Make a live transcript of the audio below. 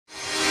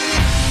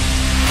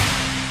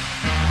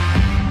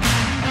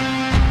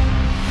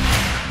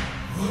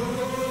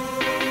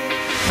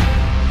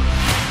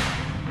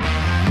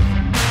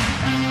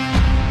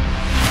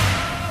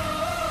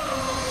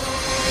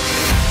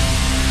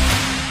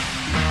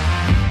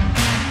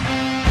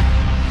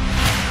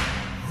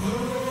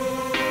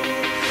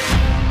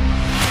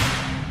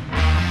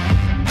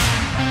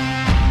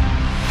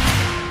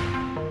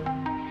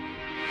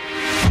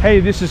Hey,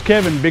 this is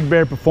Kevin, Big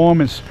Bear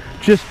Performance.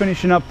 Just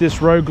finishing up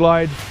this road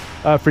glide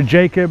for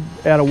Jacob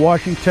out of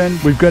Washington.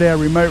 We've got our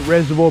remote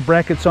reservoir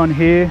brackets on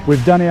here.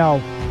 We've done our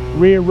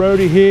rear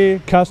rotor here,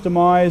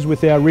 customized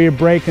with our rear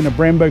brake and a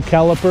Brembo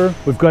caliper.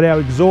 We've got our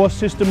exhaust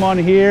system on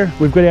here.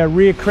 We've got our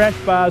rear crash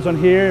bars on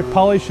here,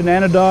 polished and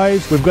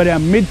anodized. We've got our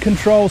mid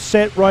control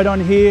set right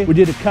on here. We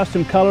did a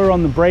custom color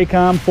on the brake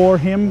arm for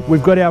him.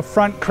 We've got our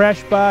front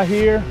crash bar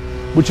here,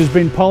 which has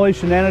been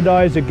polished and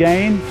anodized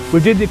again. We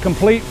did the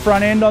complete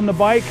front end on the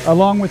bike,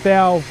 along with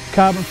our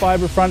carbon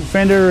fiber front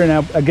fender and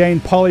our, again,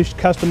 polished,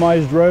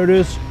 customized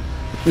rotors.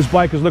 This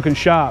bike is looking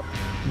sharp,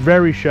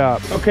 very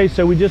sharp. Okay,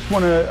 so we just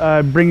want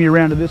to bring you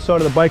around to this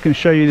side of the bike and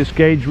show you this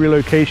gauge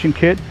relocation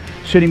kit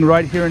sitting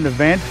right here in the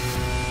vent.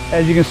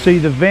 As you can see,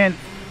 the vent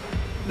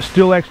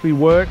still actually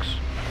works.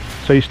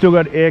 So you still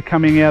got air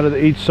coming out of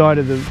each side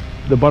of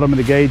the bottom of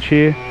the gauge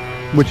here,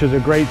 which is a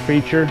great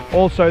feature.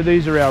 Also,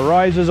 these are our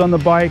risers on the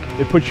bike.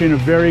 It puts you in a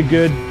very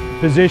good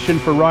position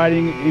for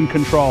riding in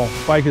control.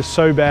 The bike is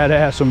so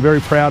badass, I'm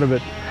very proud of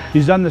it.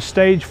 He's done the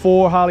Stage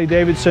 4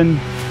 Harley-Davidson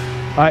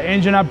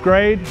engine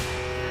upgrade,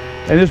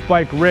 and this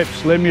bike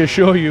rips, let me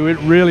assure you, it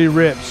really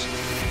rips.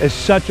 It's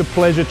such a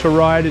pleasure to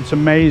ride, it's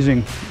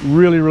amazing.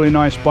 Really, really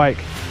nice bike.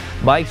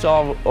 Bikes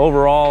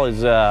overall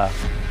is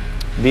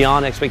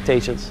beyond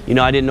expectations. You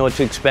know, I didn't know what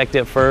to expect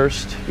at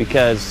first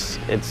because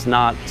it's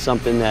not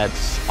something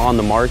that's on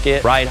the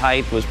market. Ride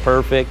height was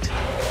perfect.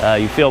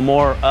 You feel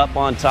more up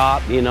on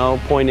top, you know,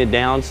 pointed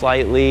down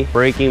slightly.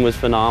 Braking was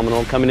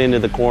phenomenal. Coming into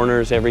the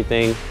corners,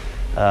 everything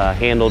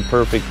handled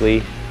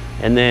perfectly.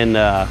 And then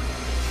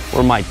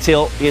where my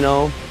tilt, you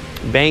know,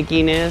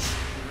 banking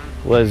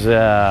was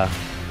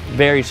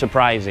very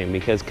surprising,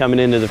 because coming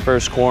into the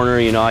first corner,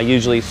 you know, I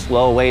usually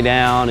slow way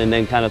down and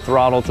then kind of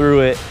throttle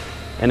through it.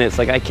 And it's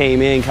like I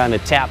came in, kind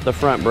of tapped the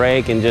front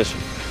brake and just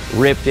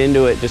ripped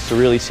into it just to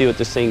really see what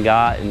this thing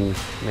got, and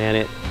man,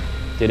 it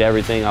did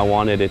everything I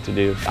wanted it to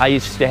do. I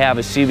used to have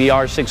a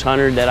CBR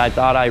 600 that I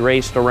thought I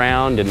raced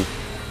around, and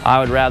I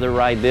would rather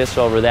ride this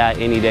over that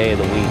any day of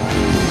the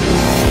week.